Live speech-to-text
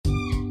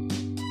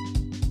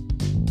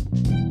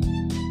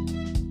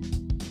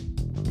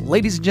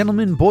Ladies and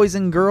gentlemen, boys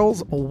and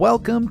girls,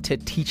 welcome to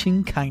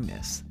Teaching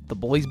Kindness, the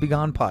Bullies Be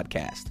Gone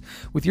podcast,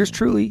 with yours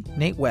truly,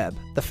 Nate Webb,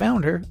 the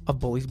founder of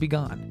Bullies Be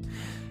Gone.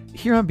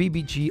 Here on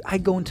BBG, I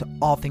go into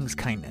all things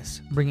kindness,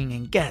 bringing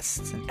in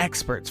guests and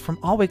experts from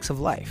all walks of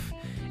life.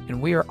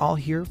 And we are all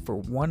here for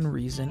one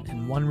reason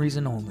and one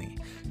reason only,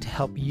 to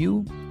help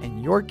you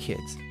and your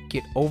kids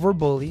get over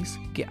bullies,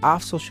 get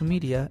off social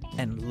media,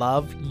 and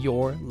love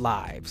your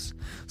lives.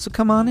 So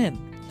come on in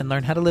and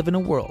learn how to live in a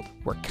world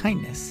where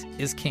kindness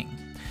is king.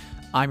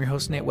 I'm your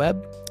host, Nate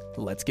Webb.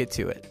 Let's get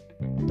to it.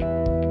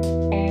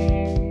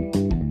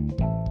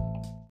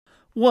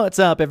 What's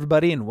up,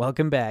 everybody, and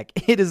welcome back.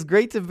 It is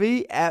great to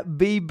be at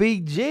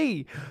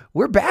BBG.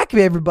 We're back,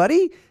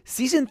 everybody.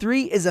 Season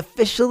 3 is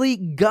officially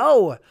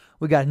go.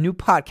 We got a new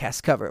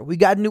podcast cover. We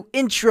got a new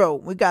intro.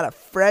 We got a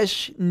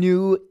fresh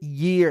new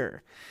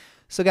year.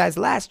 So, guys,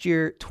 last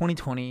year,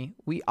 2020,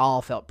 we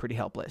all felt pretty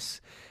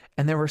helpless.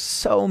 And there were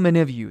so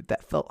many of you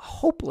that felt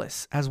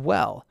hopeless as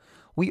well.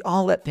 We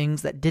all let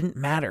things that didn't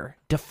matter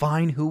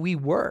define who we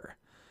were.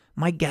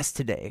 My guest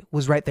today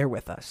was right there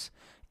with us.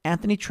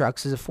 Anthony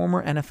Trucks is a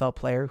former NFL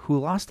player who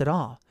lost it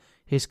all.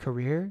 His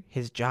career,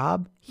 his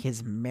job,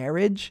 his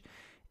marriage,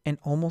 and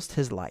almost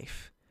his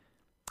life.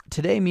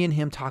 Today, me and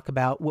him talk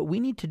about what we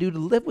need to do to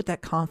live with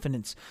that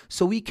confidence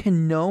so we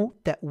can know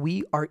that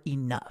we are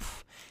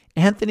enough.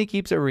 Anthony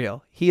keeps it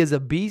real. He is a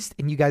beast,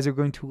 and you guys are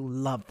going to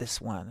love this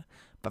one.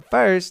 But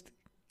first,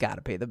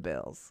 gotta pay the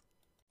bills.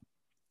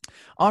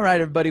 All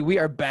right, everybody, we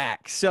are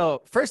back.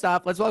 So first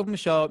off, let's welcome to the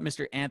show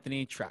Mr.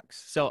 Anthony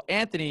Trucks. So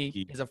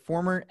Anthony is a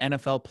former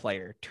NFL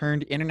player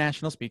turned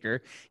international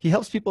speaker. He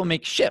helps people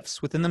make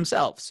shifts within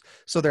themselves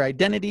so their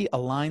identity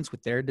aligns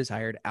with their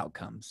desired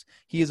outcomes.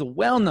 He is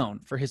well known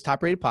for his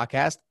top-rated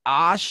podcast,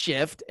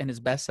 Shift, and his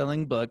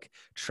best-selling book,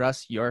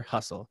 Trust Your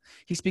Hustle.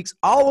 He speaks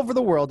all over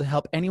the world to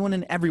help anyone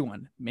and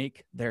everyone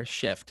make their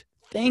shift.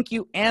 Thank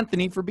you,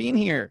 Anthony, for being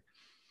here.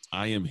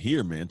 I am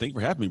here, man. Thank you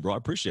for having me, bro. I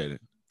appreciate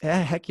it. Yeah,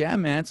 heck yeah,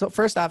 man. So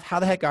first off, how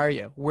the heck are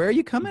you? Where are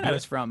you coming at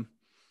us from?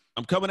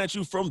 I'm coming at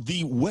you from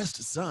the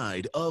west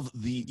side of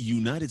the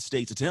United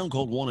States, a town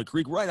called Walnut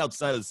Creek, right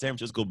outside of the San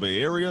Francisco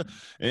Bay Area.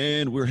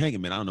 And we're hanging,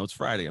 man. I don't know. It's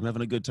Friday. I'm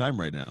having a good time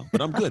right now. But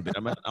I'm good,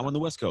 man. I'm on the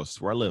West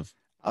Coast where I live.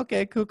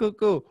 Okay,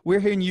 cool. We're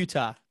here in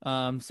Utah.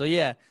 So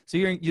you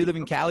live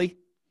in Cali?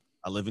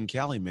 I live in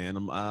Cali, man.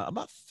 I'm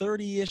about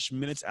 30-ish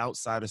minutes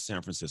outside of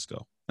San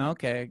Francisco.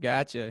 Okay,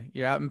 gotcha.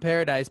 You're out in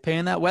paradise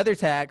paying that weather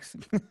tax.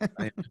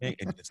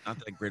 It's not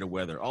that great of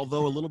weather,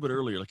 although a little bit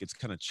earlier, like it's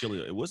kind of chilly.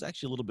 It was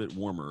actually a little bit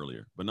warmer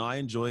earlier, but no, I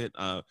enjoy it.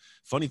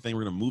 Funny thing,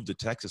 we're going to move to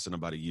Texas in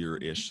about a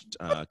year-ish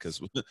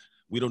because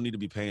we don't need to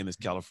be paying this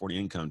California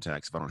income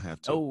tax if I don't have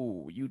to.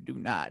 Oh, you do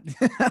not.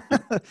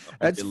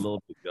 That's a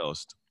little bit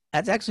ghost.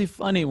 That's actually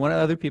funny. One of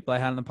the other people I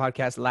had on the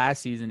podcast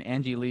last season,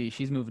 Angie Lee,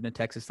 she's moving to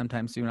Texas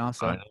sometime soon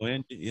also. I know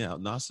Angie. Yeah,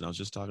 Austin. I was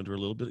just talking to her a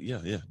little bit. Yeah,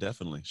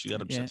 definitely. I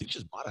think she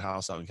just bought a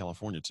house out in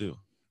California too.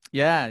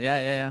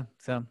 Yeah.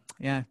 So,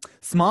 yeah,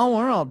 small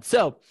world.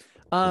 So,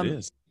 it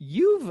is.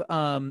 You've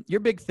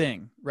your big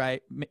thing,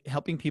 right?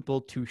 Helping people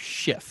to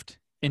shift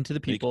into the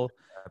people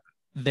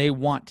they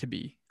want to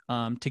be,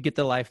 to get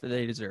the life that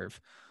they deserve.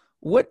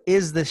 What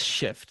is this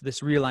shift,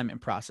 this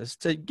realignment process?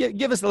 To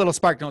give us a little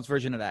Spark Notes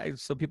version of that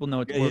so people know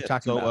what we're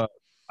talking about.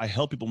 I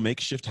help people make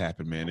shift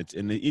happen, man.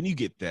 And you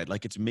get that.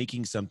 Like, it's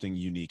making something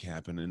unique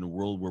happen in a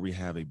world where we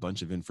have a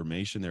bunch of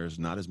information. There is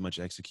not as much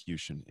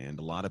execution. And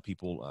a lot of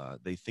people,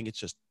 they think it's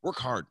just work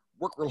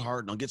real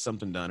hard, and I'll get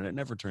something done. And it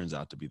never turns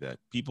out to be that.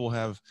 People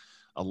have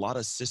a lot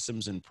of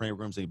systems and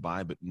programs they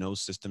buy, but no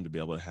system to be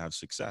able to have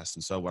success.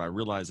 And so what I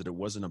realized that it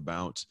wasn't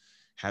about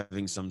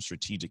having some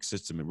strategic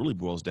system. It really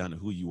boils down to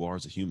who you are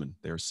as a human.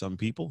 There are some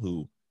people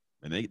who,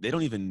 and they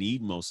don't even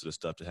need most of the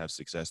stuff to have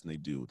success, and they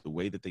do. The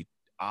way that they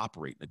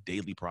operate in a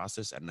daily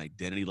process at an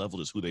identity level,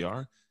 just who they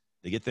are,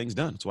 they get things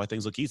done. That's why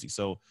things look easy.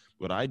 So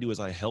what I do is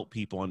I help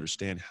people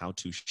understand how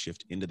to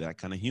shift into that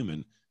kind of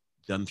human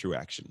done through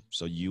action.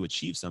 So you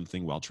achieve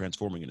something while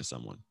transforming into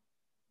someone.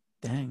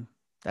 Dang,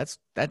 that's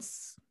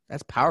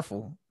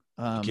powerful.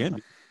 It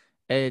can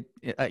be.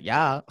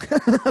 Yeah,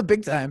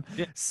 big time.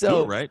 Yeah,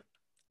 so, right.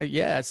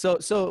 Yeah.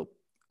 So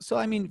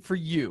I mean, for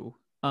you,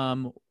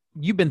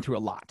 you've been through a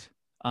lot.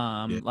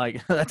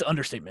 Like that's an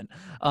understatement.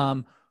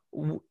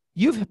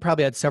 You've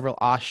probably had several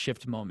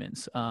shift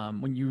moments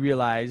when you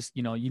realized,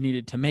 you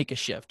needed to make a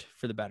shift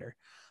for the better.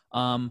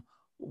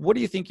 What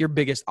do you think your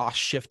biggest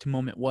shift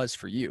moment was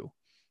for you?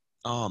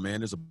 Oh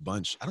man, there's a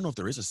bunch. I don't know if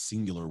there is a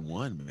singular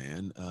one,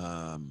 man.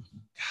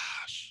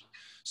 Gosh.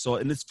 So,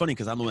 and it's funny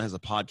because I'm the one that has a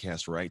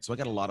podcast, right? So I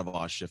got a lot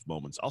of shift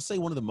moments. I'll say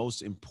one of the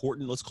most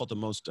important, let's call it the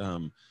most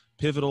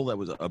pivotal, that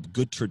was a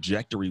good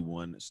trajectory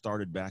one,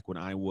 started back when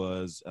I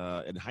was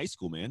in high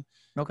school, man.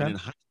 Okay. And in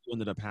high school,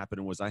 ended up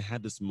happening was I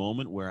had this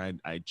moment where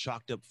I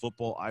chalked up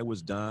football. I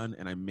was done,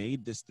 and I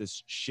made this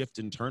shift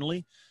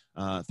internally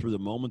through the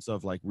moments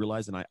of like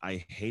realizing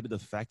I hated the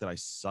fact that I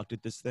sucked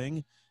at this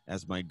thing.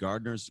 As my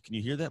gardeners, can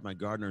you hear that? My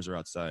gardeners are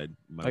outside.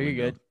 You're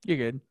good. You're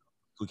good.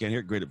 We can't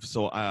hear it great.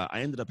 So I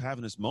ended up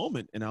having this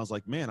moment, and I was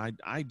like, man,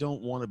 I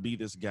don't want to be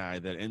this guy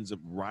that ends up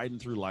riding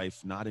through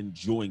life not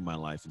enjoying my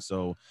life. And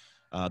so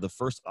the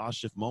first off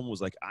shift moment was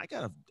like, I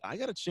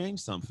gotta change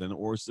something,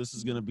 or this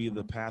is gonna be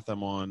the path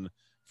I'm on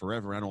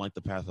forever. I don't like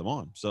the path I'm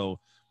on. So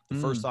the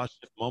first off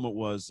shift moment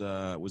was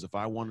if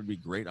I wanted to be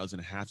great, I was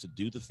gonna have to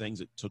do the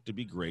things it took to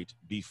be great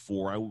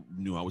before I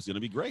knew I was gonna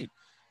be great.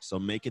 So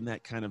making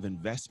that kind of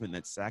investment,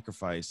 that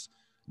sacrifice,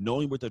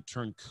 knowing what the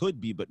turn could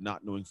be, but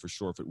not knowing for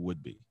sure if it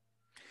would be.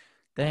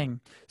 Dang.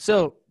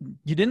 So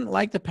you didn't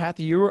like the path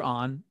you were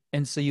on,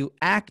 and so you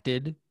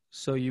acted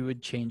so you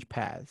would change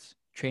paths,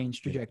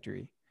 change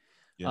trajectory.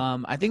 Yeah.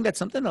 I think that's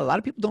something that a lot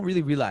of people don't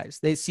really realize.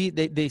 They see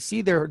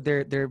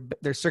their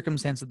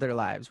circumstance of their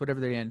lives,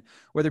 whatever they're in,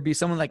 whether it be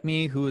someone like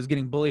me who is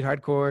getting bullied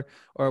hardcore,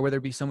 or whether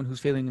it be someone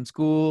who's failing in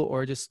school,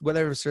 or just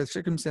whatever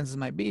circumstances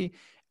might be.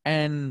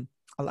 And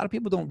a lot of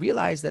people don't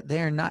realize that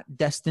they're not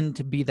destined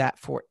to be that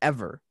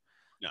forever.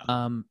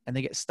 No. And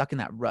they get stuck in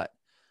that rut.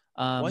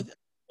 Well, I don't know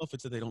if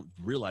it's that they don't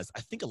realize.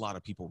 I think a lot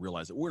of people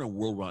realize that we're in a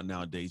world right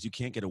nowadays. You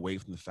can't get away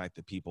from the fact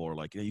that people are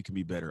like, yeah, you can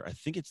be better. I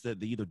think it's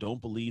that they either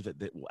don't believe that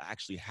that will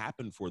actually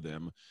happen for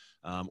them,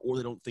 or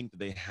they don't think that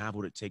they have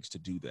what it takes to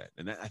do that.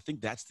 And I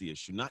think that's the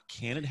issue. Not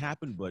can it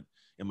happen, but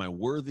am I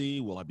worthy?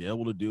 Will I be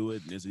able to do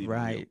it? And is it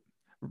even real?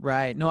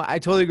 Right. No, I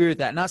totally agree with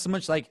that. Not so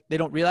much like they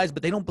don't realize,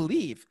 but they don't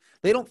believe.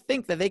 They don't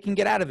think that they can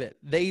get out of it.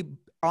 They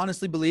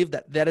honestly believe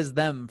that that is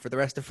them for the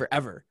rest of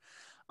forever.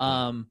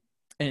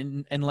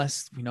 And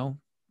unless,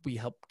 we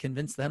help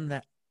convince them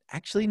that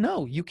actually,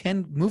 no, you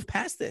can move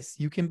past this.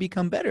 You can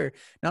become better.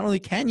 Not only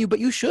can you, but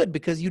you should,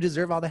 because you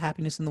deserve all the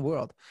happiness in the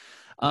world.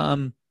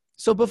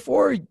 So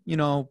before,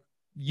 you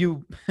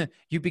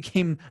you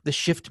became the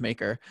shift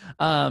maker,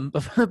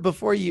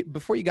 before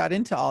you got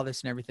into all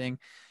this and everything,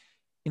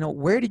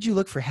 where did you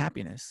look for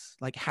happiness?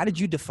 Like, how did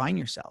you define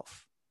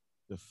yourself?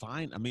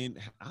 I mean,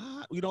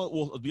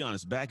 well, I'll be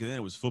honest, back then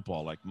it was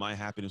football. Like, my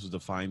happiness was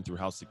defined through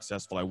how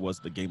successful I was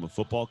at the game of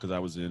football, because I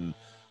was in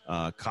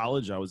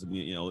college. I was in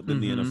the NFL,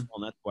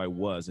 and that's who I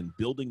was. And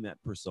building that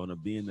persona,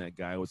 being that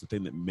guy, was the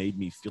thing that made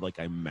me feel like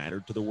I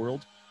mattered to the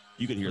world.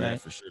 You can hear that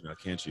for sure now,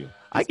 can't you?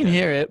 I can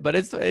hear it, but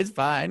it's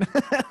fine.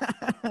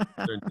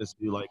 Just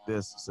be like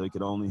this, so you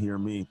could only hear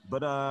me.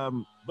 But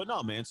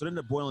no, man. So it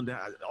ended up boiling down.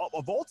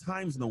 Of all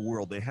times in the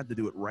world, they had to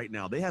do it right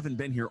now. They haven't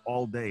been here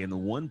all day, and the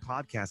one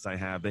podcast I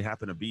have, they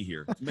happen to be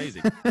here. It's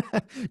amazing.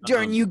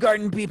 Darn you,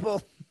 garden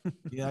people.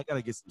 Yeah, I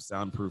gotta get some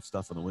soundproof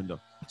stuff on the window.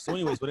 So,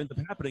 anyways, what ended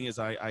up happening is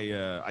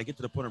I get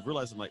to the point of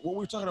realizing, like, what we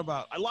were talking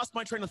about. I lost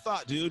my train of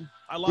thought, dude.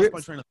 I lost my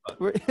train of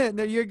thought.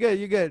 No, you're good.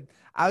 You're good.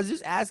 I was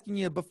just asking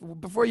you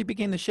before you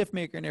became the shift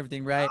maker and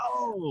everything, right?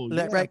 Oh,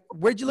 yeah. Right.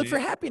 Where'd you look for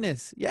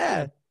happiness?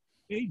 Yeah.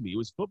 It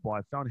was football.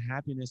 I found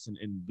happiness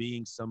in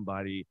being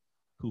somebody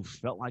who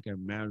felt like I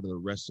mattered to the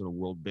rest of the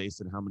world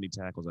based on how many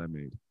tackles I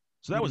made.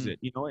 So that was it,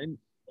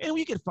 and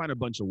we can find a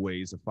bunch of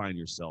ways to find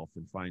yourself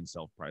and find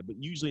self-pride, but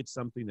usually it's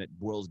something that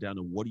boils down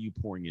to what are you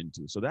pouring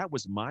into. So that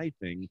was my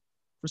thing.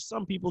 For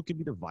some people, it could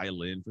be the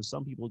violin. For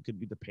some people, it could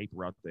be the paper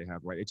route they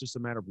have, right? It's just a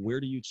matter of where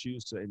do you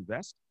choose to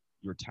invest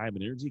your time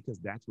and energy, because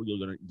that's where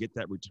you're going to get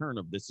that return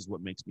of this is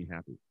what makes me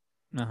happy.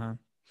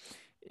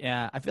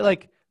 Yeah, I feel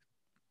like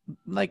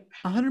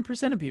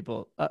 100% of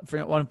people for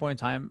at one point in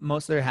time,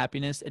 most of their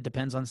happiness, it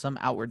depends on some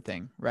outward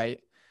thing, right?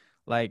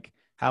 Like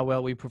how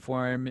well we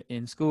perform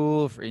in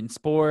school, in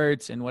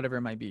sports, and whatever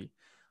it might be.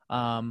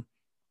 I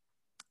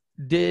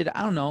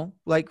don't know,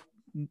 like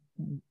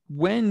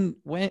when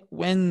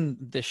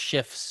the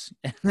shifts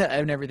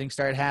and everything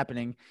started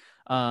happening,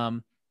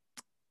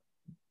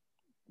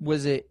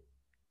 was it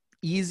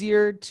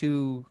easier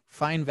to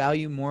find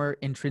value more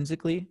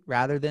intrinsically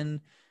rather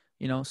than,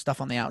 stuff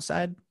on the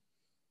outside?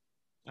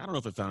 I don't know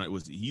if I found it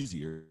was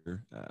easier.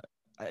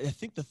 I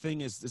think the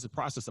thing is, there's a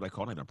process that I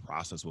call, not even a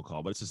process we'll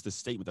call, but it's just this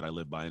statement that I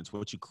live by. And it's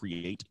what you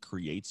create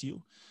creates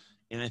you.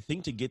 And I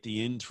think to get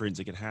the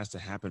intrinsic, it has to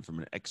happen from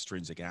an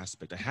extrinsic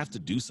aspect. I have to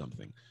do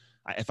something.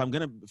 If I'm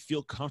going to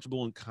feel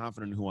comfortable and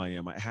confident in who I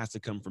am, it has to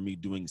come from me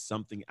doing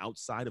something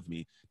outside of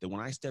me that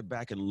when I step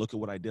back and look at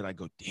what I did, I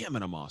go, damn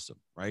it, I'm awesome.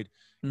 Right.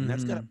 And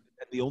that's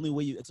the only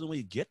way that's the only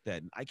way you get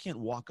that. And I can't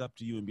walk up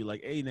to you and be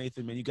like, hey,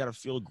 Nathan, man, you got to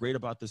feel great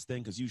about this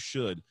thing, because you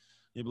should.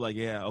 You'd be like,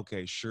 yeah,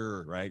 okay,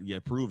 sure. Right. Yeah.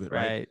 Prove it.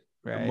 Right.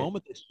 The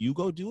moment that you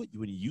go do it,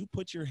 when you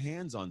put your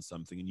hands on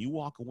something and you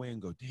walk away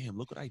and go, damn,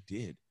 look what I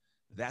did.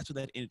 That's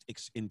where that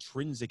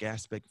intrinsic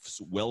aspect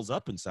wells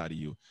up inside of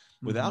you.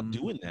 Without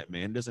doing that,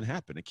 man, it doesn't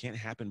happen. It can't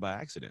happen by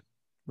accident.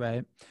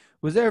 Right.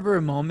 Was there ever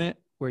a moment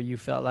where you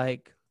felt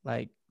like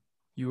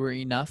you were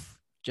enough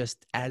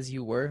just as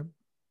you were?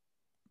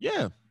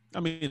 Yeah. I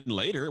mean,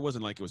 later, it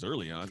wasn't like it was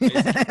early on.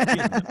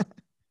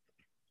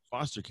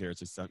 Foster care,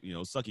 it's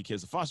sucky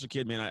kids. The foster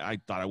kid, man, I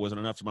thought I wasn't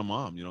enough to my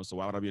mom, so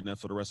why would I be enough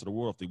for the rest of the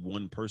world if the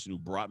one person who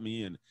brought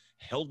me and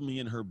held me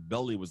in her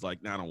belly was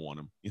like, nah, I don't want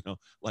him,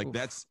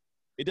 Oof.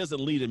 It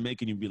doesn't lead to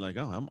making you be like,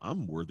 oh,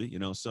 I'm worthy,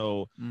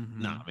 so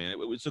nah, man,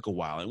 it took a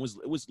while. It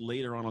was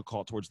later on, I'll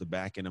call it towards the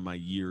back end of my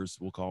years,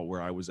 we'll call it,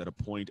 where I was at a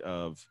point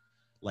of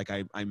like,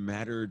 I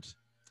mattered.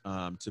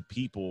 to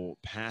people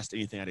past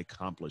anything I'd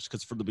accomplished.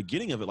 Because from the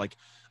beginning of it, like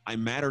I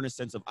matter in a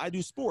sense of I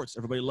do sports.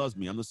 Everybody loves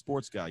me. I'm the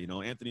sports guy. You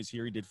know, Anthony's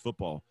here. He did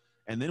football.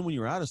 And then when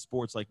you're out of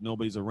sports, like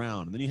nobody's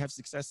around. And then you have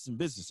success in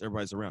business.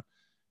 Everybody's around.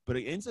 But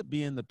it ends up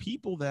being the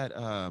people that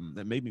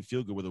that made me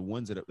feel good were the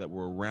ones that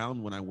were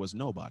around when I was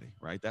nobody,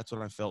 right? That's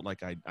when I felt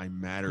like I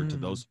mattered to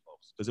those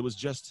folks, because it was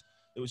just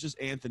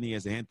Anthony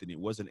as Anthony. It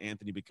wasn't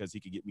Anthony because he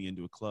could get me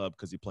into a club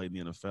because he played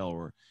in the NFL,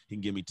 or he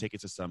can give me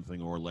tickets to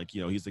something, or like,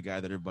 you know, he's the guy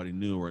that everybody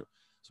knew, or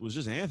so it was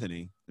just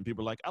Anthony. And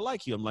people are like, I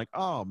like you. I'm like,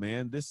 oh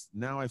man,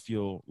 now I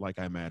feel like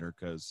I matter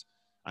because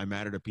I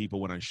matter to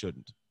people when I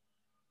shouldn't.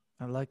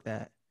 I like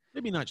that.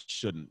 Maybe not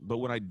shouldn't, but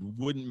when I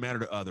wouldn't matter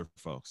to other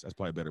folks. That's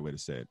probably a better way to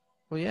say it.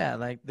 Well, yeah,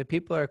 like the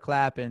people are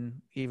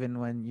clapping even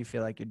when you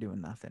feel like you're doing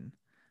nothing.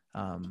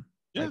 Yeah.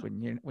 Like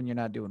when you're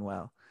not doing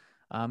well.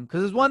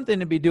 Because it's one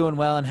thing to be doing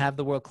well and have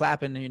the world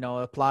clapping, you know,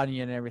 applauding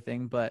you and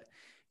everything, but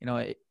you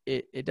know,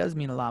 it does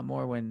mean a lot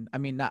more when, I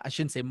mean, I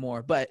shouldn't say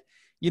more, but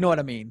you know what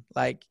I mean?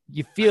 Like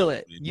you feel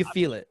it. You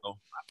feel it.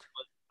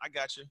 I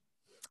got you.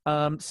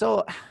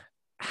 So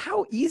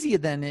how easy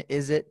then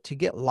is it to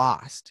get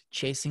lost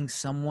chasing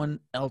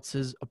someone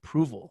else's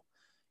approval?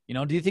 You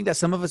know, do you think that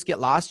some of us get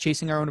lost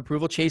chasing our own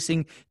approval,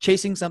 chasing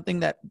something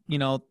that, you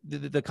know,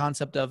 the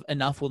concept of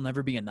enough will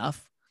never be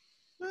enough?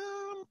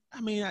 I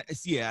mean,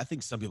 I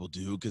think some people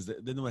do, because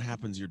then what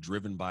happens, you're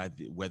driven by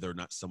whether or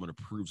not someone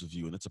approves of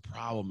you. And that's a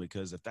problem,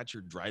 because if that's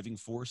your driving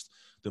force,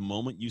 the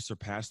moment you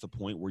surpass the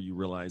point where you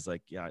realize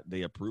like, yeah,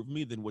 they approve of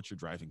me, then what's your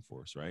driving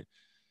force, right?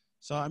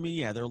 So, I mean,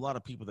 yeah, there are a lot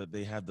of people that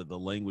they have the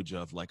language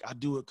of like, I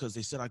do it because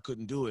they said I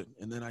couldn't do it,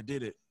 and then I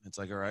did it. It's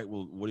like, all right,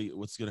 well,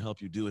 what's going to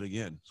help you do it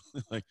again?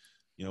 Like,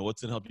 you know,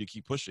 what's going to help you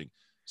keep pushing?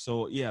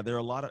 So, yeah, there are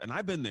a lot of, and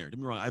I've been there. Don't get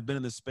me wrong. I've been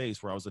in this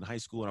space where I was in high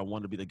school and I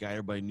wanted to be the guy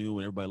everybody knew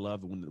and everybody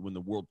loved. And when the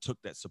world took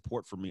that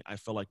support from me, I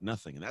felt like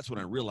nothing. And that's when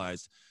I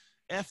realized,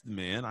 F the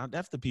man,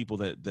 F the people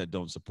that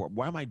don't support.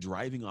 Why am I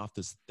driving off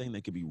this thing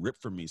that could be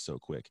ripped from me so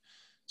quick?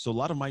 So a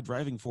lot of my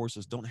driving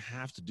forces don't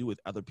have to do with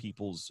other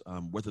people's,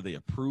 whether they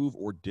approve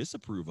or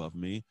disapprove of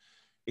me.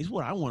 It's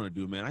what I want to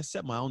do, man. I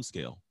set my own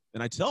scale.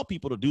 And I tell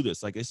people to do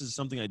this. Like, this is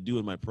something I do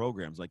in my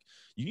programs. Like,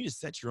 you need to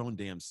set your own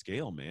damn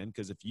scale, man.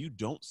 Because if you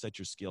don't set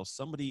your scale,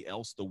 somebody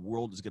else, the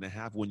world is going to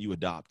have when you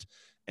adopt.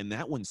 And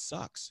that one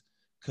sucks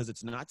because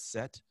it's not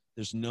set.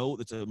 It's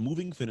a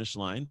moving finish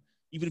line.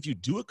 Even if you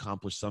do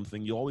accomplish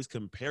something, you always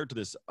compare to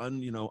this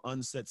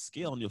unset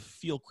scale, and you'll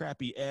feel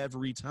crappy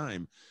every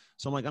time.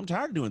 So I'm like, I'm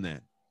tired of doing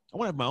that. I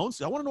want to have my own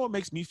scale. I want to know what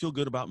makes me feel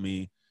good about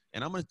me.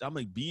 And I'm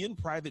gonna be in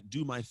private,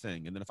 do my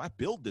thing. And then if I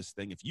build this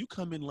thing, if you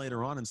come in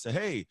later on and say,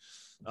 hey,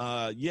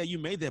 yeah, you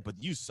made that, but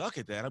you suck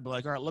at that, I'd be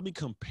like, all right, let me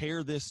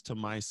compare this to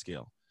my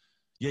scale.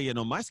 Yeah,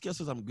 no, my scale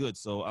says I'm good,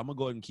 so I'm gonna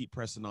go ahead and keep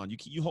pressing on.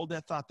 You hold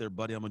that thought there,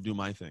 buddy. I'm gonna do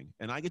my thing,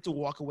 and I get to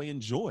walk away and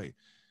enjoy.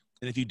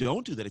 And if you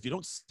don't do that, if you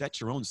don't set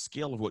your own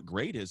scale of what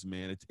great is,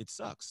 man, it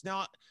sucks.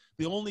 Now,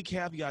 the only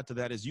caveat to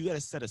that is you got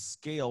to set a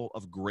scale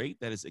of great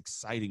that is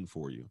exciting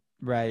for you,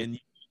 Right. and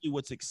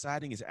what's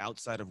exciting is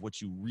outside of what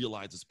you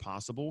realize is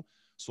possible.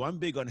 So I'm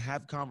big on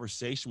have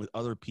conversation with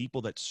other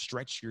people that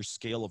stretch your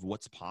scale of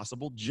what's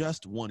possible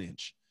just 1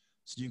 inch.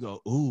 So you go,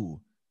 ooh,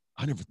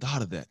 I never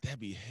thought of that. That'd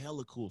be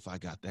hella cool if I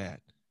got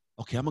that.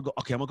 Okay, I'm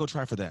gonna go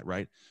try for that,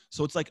 right?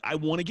 So it's like I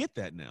want to get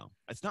that now.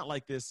 It's not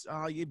like this,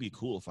 oh, it'd be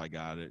cool if I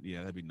got it. Yeah,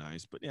 that'd be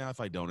nice. But yeah,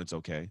 if I don't, it's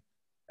okay.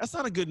 That's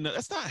not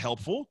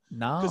helpful.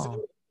 Because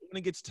No. when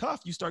it gets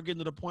tough, you start getting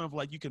to the point of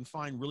like you can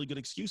find really good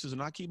excuses and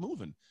not keep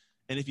moving.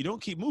 And if you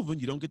don't keep moving,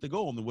 you don't get the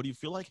goal. And then what do you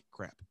feel like?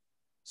 Crap.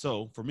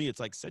 So for me, it's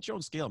like set your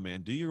own scale,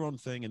 man. Do your own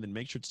thing, and then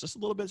make sure it's just a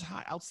little bit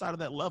high outside of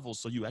that level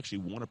so you actually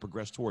want to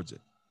progress towards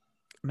it.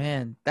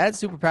 Man, that's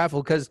super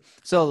powerful because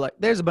like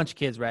there's a bunch of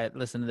kids, right?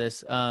 Listen to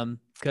this.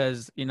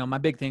 Because my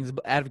big thing is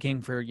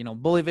advocating for,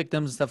 bully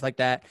victims and stuff like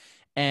that.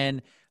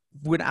 And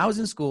when I was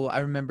in school, I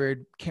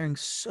remembered caring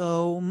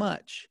so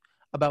much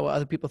about what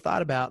other people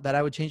thought about that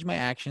I would change my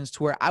actions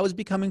to where I was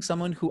becoming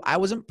someone who I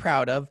wasn't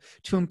proud of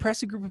to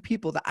impress a group of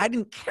people that I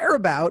didn't care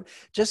about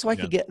just so I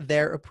could get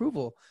their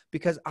approval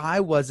because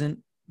I wasn't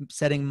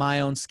setting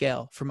my own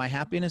scale for my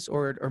happiness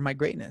or my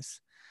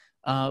greatness.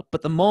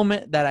 But the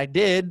moment that I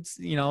did,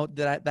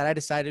 that I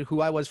decided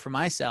who I was for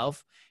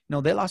myself,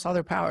 they lost all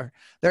their power.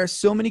 There are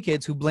so many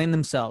kids who blame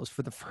themselves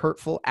for the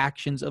hurtful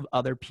actions of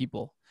other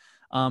people,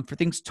 for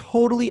things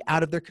totally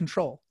out of their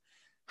control.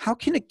 How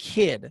can a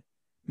kid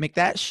make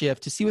that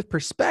shift to see with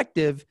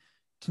perspective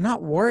to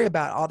not worry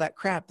about all that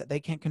crap that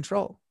they can't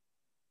control?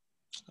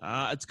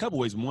 It's a couple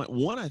ways.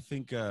 One, I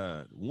think,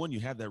 you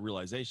have that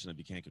realization that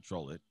you can't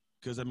control it.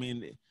 Because, I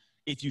mean,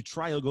 if you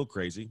try, you'll go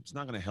crazy. It's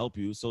not going to help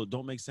you. So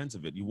don't make sense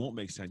of it. You won't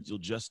make sense. You'll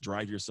just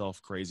drive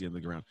yourself crazy in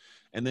the ground.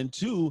 And then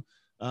two,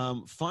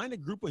 find a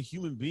group of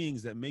human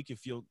beings that make you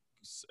feel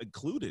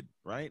included,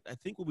 right? I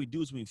think what we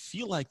do is we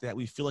feel like that.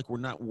 We feel like we're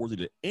not worthy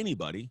to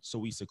anybody. So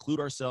we seclude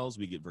ourselves.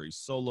 We get very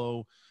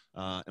solo.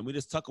 And we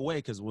just tuck away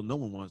because, well, no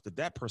one wants that.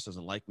 That person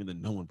doesn't like me,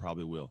 then no one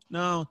probably will.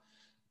 No,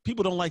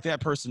 people don't like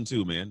that person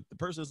too, man. The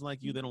person doesn't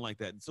like you. They don't like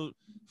that. So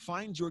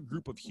find your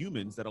group of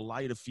humans that allow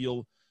you to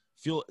feel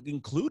feel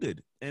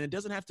included. And it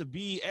doesn't have to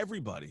be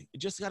everybody.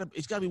 It's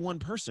gotta be one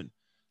person.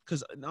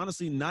 Because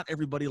honestly, not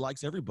everybody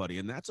likes everybody,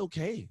 and that's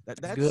okay.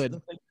 That's That's the good.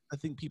 thing I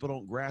think people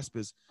don't grasp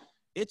is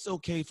it's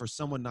okay for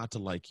someone not to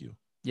like you. It's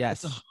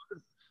Yes.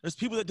 there's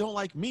people that don't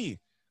like me.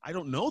 I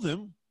don't know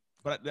them,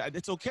 but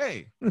it's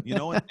okay, you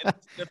know. And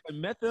if I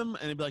met them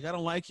and they'd be like, "I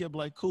don't like you," I'd be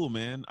like, "Cool,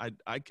 man.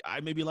 I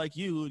maybe like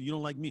you. You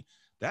don't like me.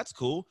 That's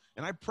cool."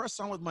 And I press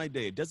on with my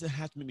day. It doesn't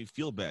have to make me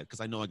feel bad because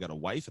I know I got a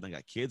wife and I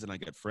got kids and I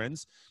got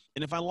friends.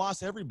 And if I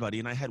lost everybody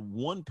and I had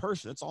one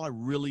person, that's all I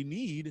really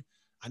need.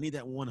 I need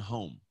that one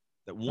home,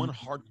 that one Mhm.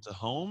 heart to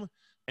home,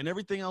 and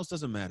everything else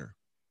doesn't matter.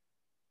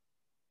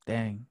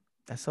 Dang,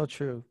 that's so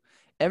true.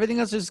 Everything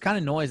else is kind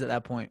of noise at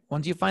that point.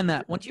 Once you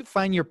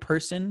find your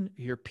person,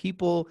 your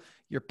people,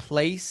 your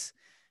place,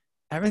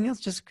 everything else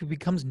just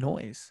becomes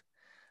noise.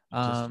 It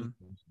just Um,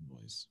 becomes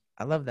noise.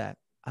 I love that.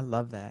 I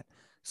love that.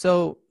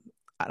 So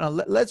I don't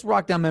know, let's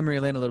rock down memory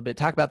lane a little bit.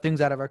 Talk about things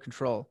out of our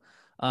control.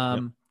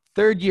 Yep,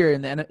 Third year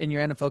in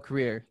your NFL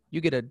career, you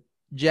get a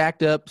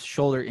jacked up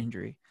shoulder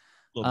injury,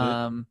 a little bit.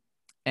 um,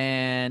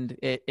 and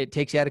it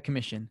takes you out of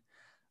commission.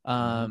 Mm-hmm.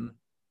 Um,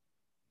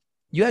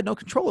 you had no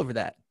control over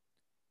that.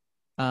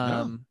 No,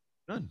 Um,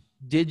 none.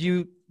 did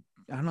you?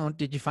 I don't know.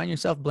 Did you find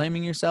yourself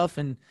blaming yourself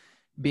and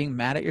being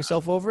mad at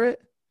yourself over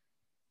it?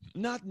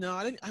 Not no.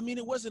 I didn't. I mean,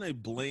 it wasn't a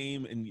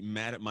blame and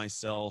mad at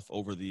myself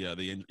over the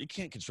injury. You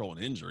can't control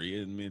an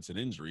injury. I mean, it's an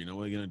injury. You know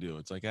what are you gonna do?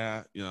 It's like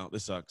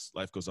this sucks.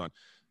 Life goes on.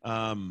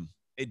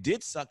 It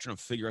did suck trying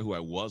to figure out who I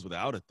was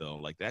without it, though.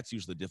 Like that's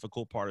usually the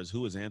difficult part is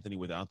who is Anthony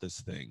without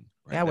this thing,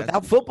 right? Yeah, That's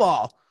without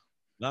football.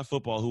 not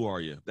football. Who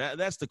are you?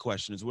 That's the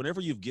question. Is whenever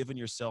you've given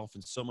yourself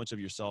and so much of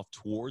yourself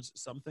towards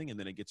something, and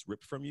then it gets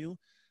ripped from you,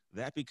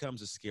 that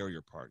becomes a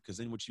scarier part. Because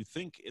then what you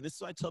think, and this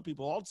is what I tell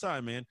people all the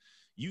time, man,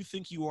 you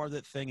think you are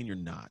that thing and you're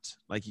not.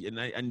 Like,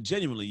 and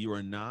genuinely, you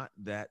are not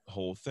that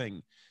whole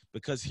thing.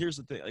 Because here's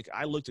the thing: like,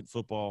 I looked at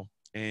football,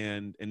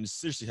 and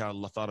seriously, how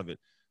I thought of it.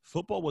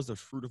 Football was the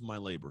fruit of my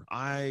labor.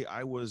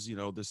 I was,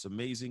 this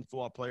amazing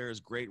football player is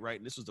great, right?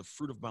 And this was the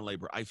fruit of my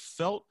labor. I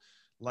felt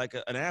like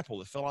an apple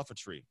that fell off a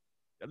tree.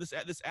 This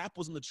apple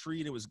was in the tree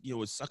and it was,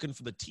 was sucking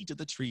for the teat of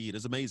the tree. It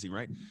is amazing,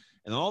 right?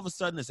 And all of a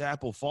sudden, this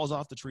apple falls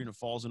off the tree and it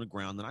falls on the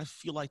ground. And I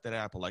feel like that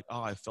apple, like,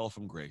 oh, I fell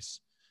from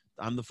grace.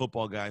 I'm the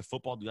football guy.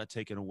 Football got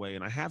taken away,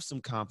 and I have some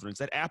confidence.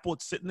 That apple,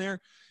 it's sitting there.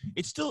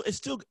 It's still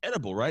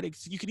edible, right?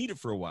 You can eat it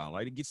for a while,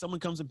 right?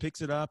 Someone comes and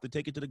picks it up. They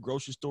take it to the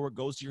grocery store. It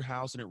goes to your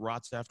house, and it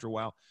rots after a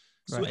while.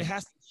 So it Right.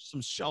 has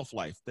some shelf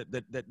life.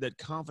 That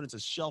confidence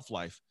is shelf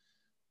life.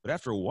 But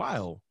after a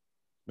while,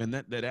 man,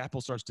 that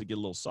apple starts to get a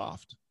little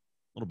soft,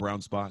 little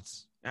brown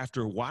spots.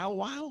 After a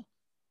while,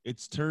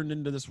 it's turned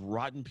into this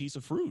rotten piece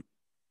of fruit.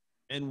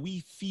 And we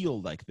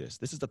feel like this.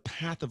 This is the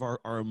path of our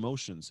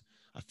emotions.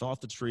 I fell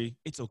off the tree.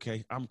 It's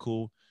okay. I'm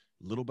cool.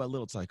 Little by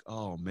little, it's like,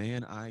 oh,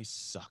 man, I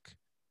suck.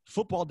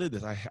 Football did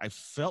this. I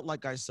felt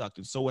like I sucked.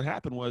 And so what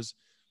happened was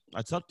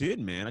I tucked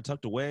in, man. I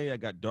tucked away. I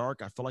got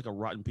dark. I felt like a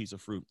rotten piece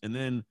of fruit. And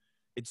then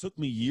it took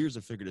me years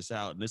to figure this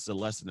out. And this is a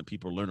lesson that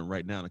people are learning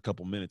right now in a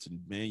couple minutes. And,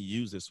 man,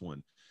 use this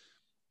one.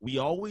 We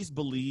always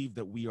believe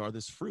that we are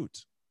this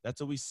fruit. That's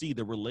what we see,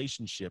 the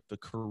relationship, the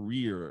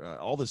career,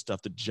 all this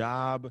stuff, the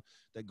job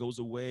that goes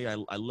away. I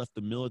left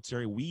the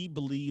military. We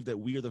believe that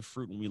we are the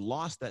fruit. When we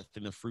lost that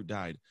thing, the fruit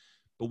died.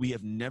 But we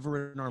have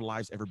never in our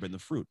lives ever been the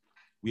fruit.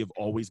 We have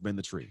always been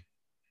the tree.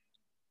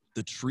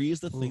 The tree is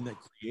the thing that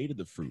created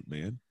the fruit,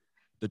 man.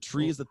 The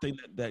tree is the thing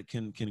that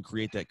can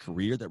create that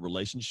career, that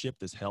relationship,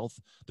 this health.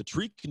 The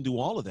tree can do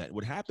all of that.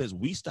 What happens is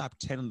we stop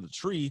tending the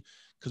tree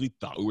because we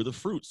thought we were the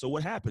fruit. So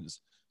what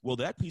happens? Well,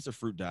 that piece of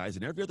fruit dies,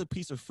 and every other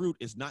piece of fruit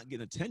is not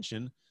getting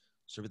attention,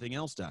 so everything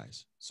else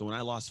dies. So when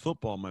I lost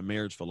football, my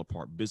marriage fell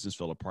apart, business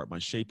fell apart, my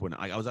shape went.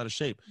 I was out of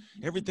shape.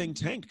 Everything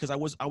tanked because I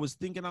was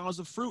thinking I was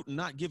a fruit and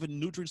not giving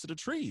nutrients to the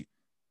tree.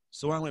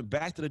 So I went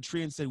back to the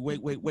tree and said,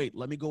 wait.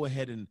 Let me go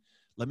ahead and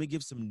let me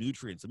give some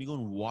nutrients. Let me go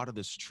and water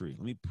this tree.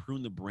 Let me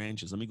prune the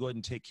branches. Let me go ahead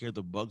and take care of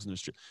the bugs in this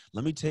tree.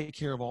 Let me take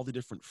care of all the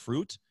different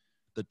fruit.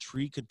 The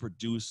tree could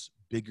produce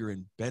bigger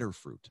and better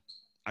fruit.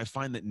 I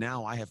find that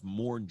now I have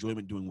more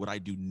enjoyment doing what I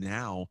do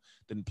now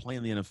than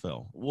playing the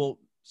NFL. Well,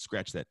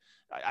 scratch that.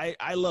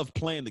 I love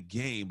playing the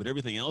game, but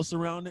everything else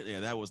around it, yeah,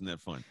 that wasn't that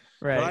fun.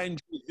 But I Right.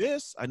 enjoy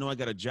this. I know I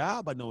got a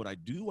job. I know what I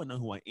do. I know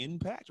who I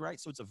impact, right?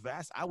 So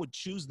I would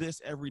choose this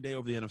every day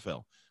over the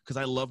NFL because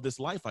I love this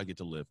life I get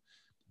to live.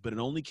 But it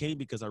only came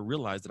because I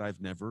realized that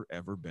I've never,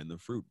 ever been the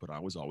fruit, but I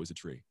was always a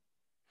tree.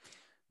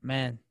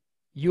 Man,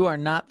 you are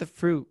not the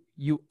fruit.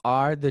 You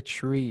are the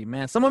tree,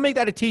 man. Someone make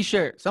that a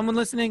t-shirt. Someone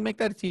listening, make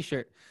that a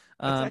t-shirt.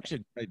 That's Um, actually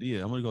a good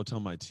idea. I'm going to go tell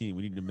my team.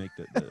 We need to make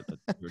that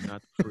you're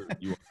not the fruit,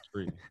 you are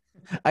the tree.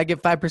 I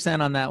get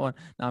 5% on that one.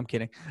 No, I'm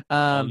kidding. Oh,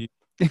 Um,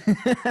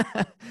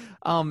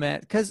 oh man,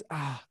 because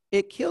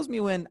it kills me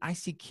when I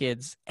see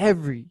kids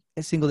every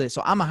single day.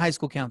 So I'm a high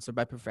school counselor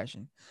by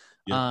profession,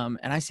 yep.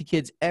 and I see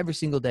kids every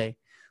single day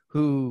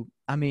who,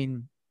 I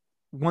mean,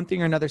 one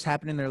thing or another's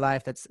happened in their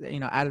life that's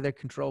out of their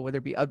control. Whether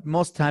it be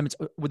most of the time it's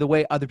with the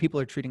way other people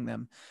are treating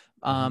them.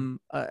 Mhm.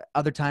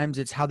 Other times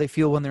it's how they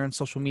feel when they're on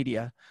social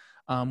media.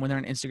 when they're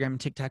on Instagram and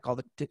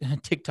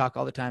TikTok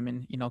all the time,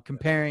 and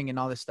comparing and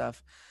all this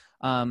stuff,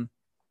 and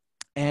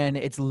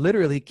it's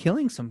literally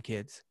killing some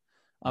kids.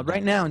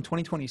 Right now in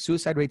 2020,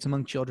 suicide rates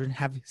among children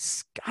have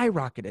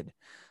skyrocketed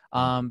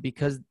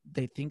because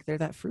they think they're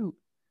that fruit.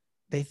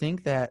 They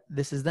think that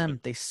this is them.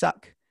 They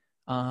suck.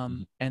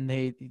 And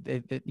they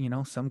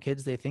some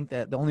kids, they think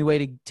that the only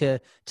way to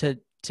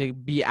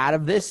be out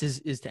of this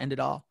is to end it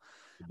all.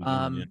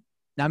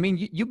 Now, I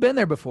mean, you've been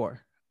there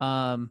before.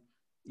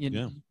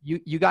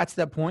 You got to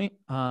that point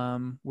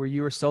where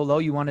you were so low,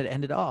 you wanted to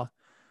end it all.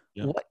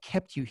 Yeah. What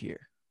kept you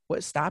here?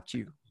 What stopped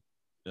you?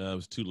 It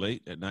was too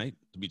late at night,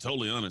 to be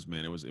totally honest,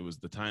 man. It was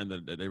the time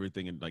that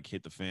everything had like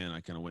hit the fan.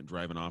 I kind of went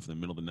driving off in the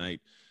middle of the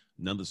night.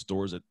 None of the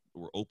stores that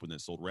were open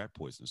that sold rat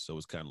poison, so it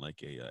was kind of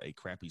like a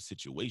crappy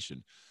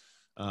situation.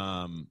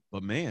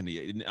 But man,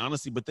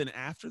 honestly, but then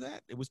after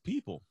that, it was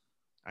people.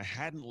 I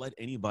hadn't let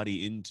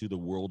anybody into the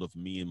world of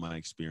me and my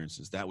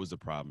experiences. That was the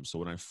problem. So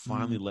when I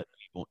finally let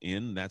people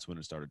in, that's when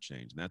it started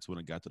changing. That's when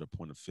it got to the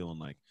point of feeling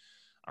like,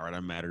 all right, I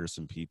matter to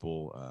some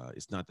people.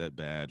 It's not that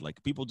bad.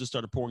 Like people just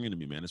started pouring into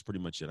me, man. That's pretty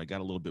much it. I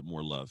got a little bit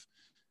more love.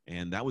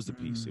 And that was the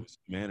piece. It was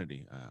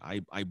humanity.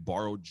 I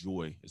borrowed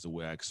joy is the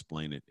way I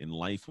explain it. In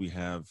life, we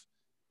have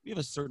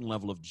a certain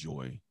level of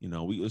joy.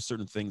 We have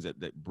certain things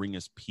that bring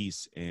us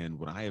peace. And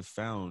what I have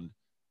found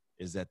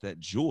is that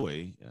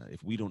joy,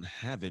 if we don't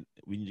have it,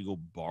 we need to go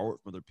borrow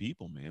it from other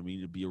people, man. We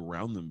need to be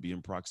around them, be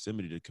in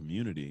proximity to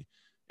community.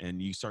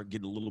 And you start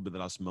getting a little bit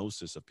of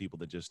osmosis of people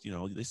that just,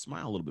 they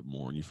smile a little bit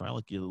more and you feel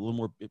like you're a little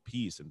more at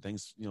peace and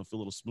things, feel a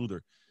little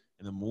smoother.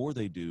 And the more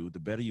they do, the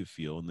better you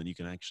feel. And then you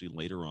can actually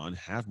later on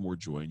have more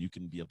joy and you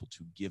can be able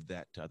to give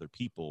that to other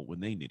people when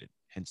they need it.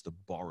 Hence the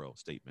borrow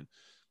statement.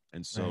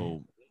 And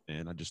so,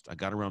 and I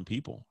got around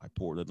people.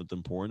 Let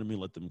them pour into me,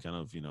 let them kind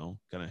of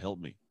help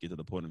me get to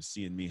the point of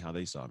seeing me how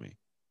they saw me.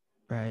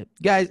 Right.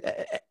 Guys,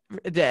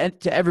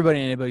 to everybody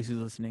and anybody who's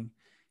listening,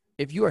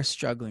 if you are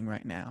struggling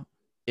right now,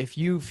 if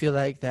you feel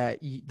like that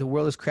the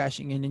world is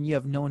crashing in and you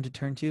have no one to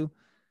turn to,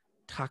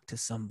 talk to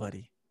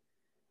somebody.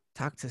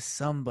 Talk to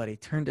somebody.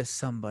 Turn to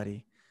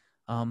somebody.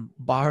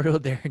 Borrow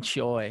their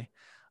joy.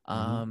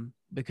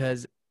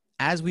 Because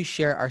as we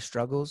share our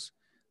struggles,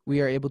 we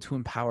are able to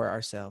empower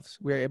ourselves.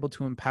 We are able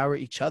to empower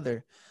each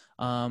other.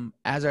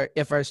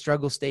 If our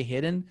struggles stay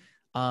hidden,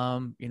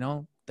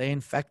 they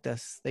infect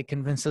us. They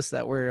convince us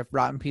that we're a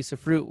rotten piece of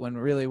fruit when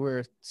really we're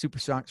a super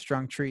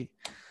strong tree.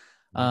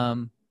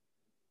 Thousands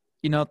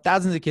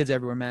of kids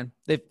everywhere, man.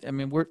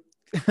 We're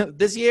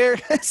this year,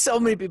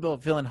 so many people are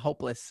feeling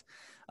hopeless.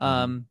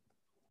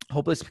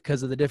 Hopeless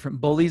because of the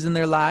different bullies in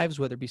their lives,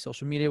 whether it be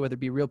social media, whether it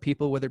be real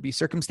people, whether it be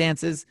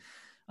circumstances.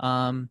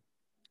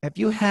 If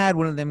you had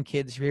one of them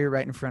kids here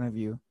right in front of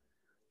you,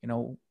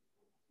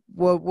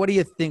 what do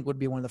you think would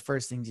be one of the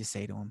first things you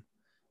say to them?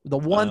 The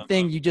one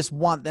thing you just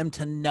want them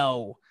to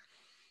know.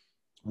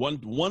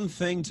 One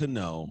thing to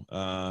know,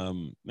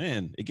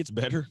 man, it gets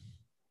better.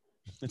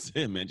 That's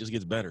it, man. It just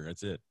gets better.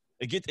 That's it.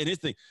 It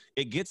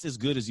gets as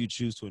good as you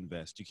choose to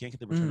invest. You can't get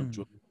the return of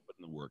joy put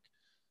in the work.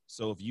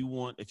 So if you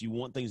want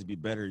things to be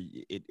better,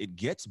 it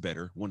gets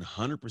better.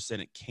 100%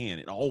 it can.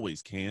 It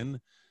always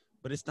can,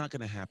 but it's not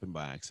going to happen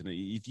by accident.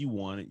 If you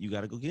want it, you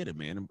got to go get it,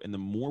 man. And the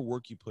more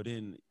work you put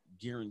in,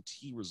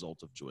 guarantee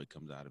result of joy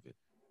comes out of it.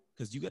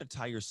 Because you got to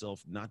tie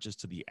yourself not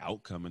just to the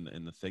outcome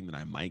and the thing that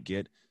I might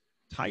get,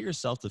 tie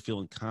yourself to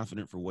feeling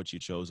confident for what you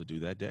chose to do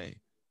that day.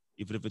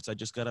 Even if it's, I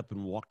just got up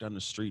and walked down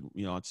the street,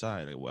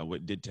 outside, I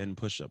did 10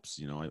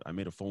 push-ups, I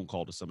made a phone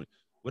call to somebody,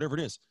 whatever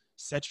it is,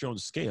 set your own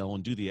scale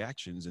and do the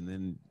actions. And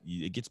then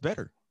it gets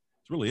better.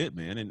 It's really it,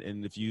 man.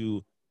 And if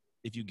you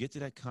get to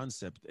that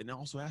concept and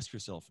also ask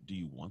yourself, do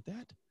you want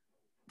that?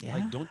 Yeah.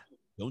 Like,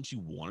 don't you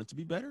want it to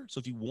be better? So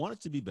if you want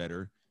it to be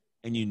better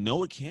and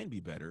it can be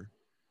better,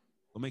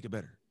 go make it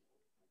better.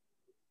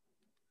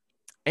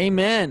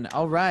 Amen.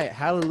 All right.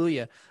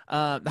 Hallelujah.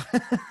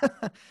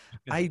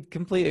 I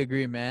completely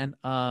agree, man.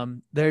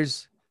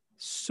 There's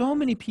so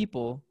many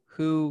people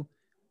who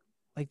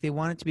they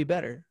want it to be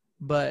better,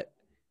 but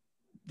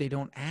they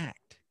don't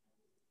act.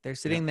 They're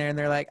sitting there and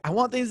they're like, I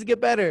want things to get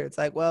better. It's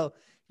like, well,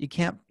 you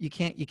can't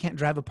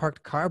drive a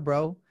parked car,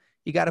 bro.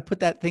 You got to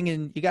put that thing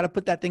in,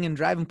 and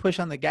drive and push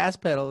on the gas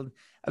pedal.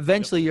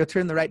 Eventually you'll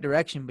turn the right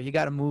direction, but you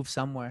got to move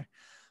somewhere.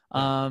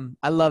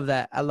 I love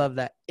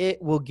that.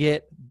 It will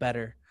get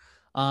better.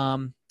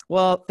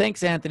 Well,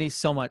 thanks, Anthony,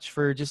 so much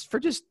for just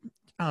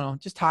I don't know,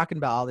 just talking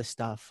about all this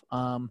stuff.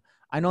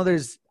 I know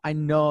there's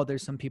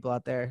some people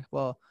out there.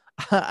 Well,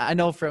 I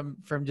know from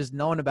just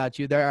knowing about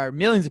you, there are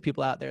millions of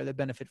people out there that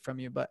benefit from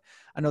you, but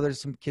I know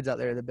there's some kids out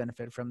there that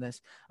benefit from this.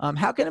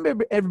 How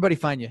can everybody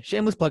find you?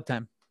 Shameless plug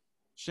time.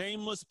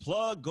 Shameless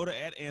plug. Go to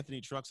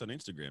 @AnthonyTrucks on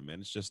Instagram,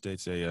 man. It's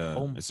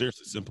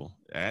seriously simple.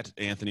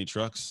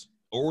 @AnthonyTrucks.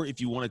 Or if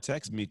you want to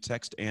text me,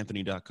 text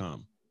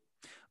Anthony.com.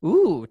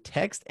 Ooh,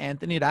 text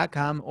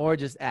Anthony.com or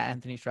just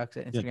 @AnthonyTrucks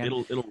at Instagram. Yeah,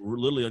 it'll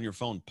literally on your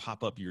phone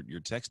pop up your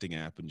texting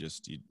app and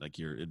just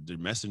your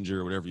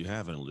messenger or whatever you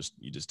have, and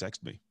you just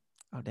text me.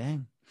 Oh,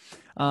 dang.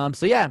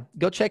 So yeah,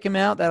 go check him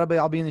out.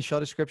 I'll be in the show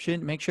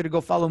description. Make sure to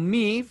go follow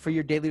me for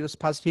your daily dose of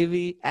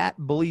positivity at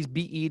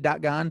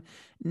bulliesbe.gon.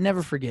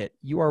 Never forget,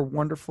 you are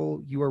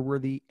wonderful, you are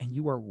worthy, and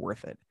you are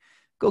worth it.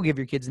 Go give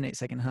your kids an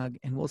 8-second hug,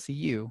 and we'll see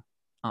you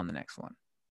on the next one.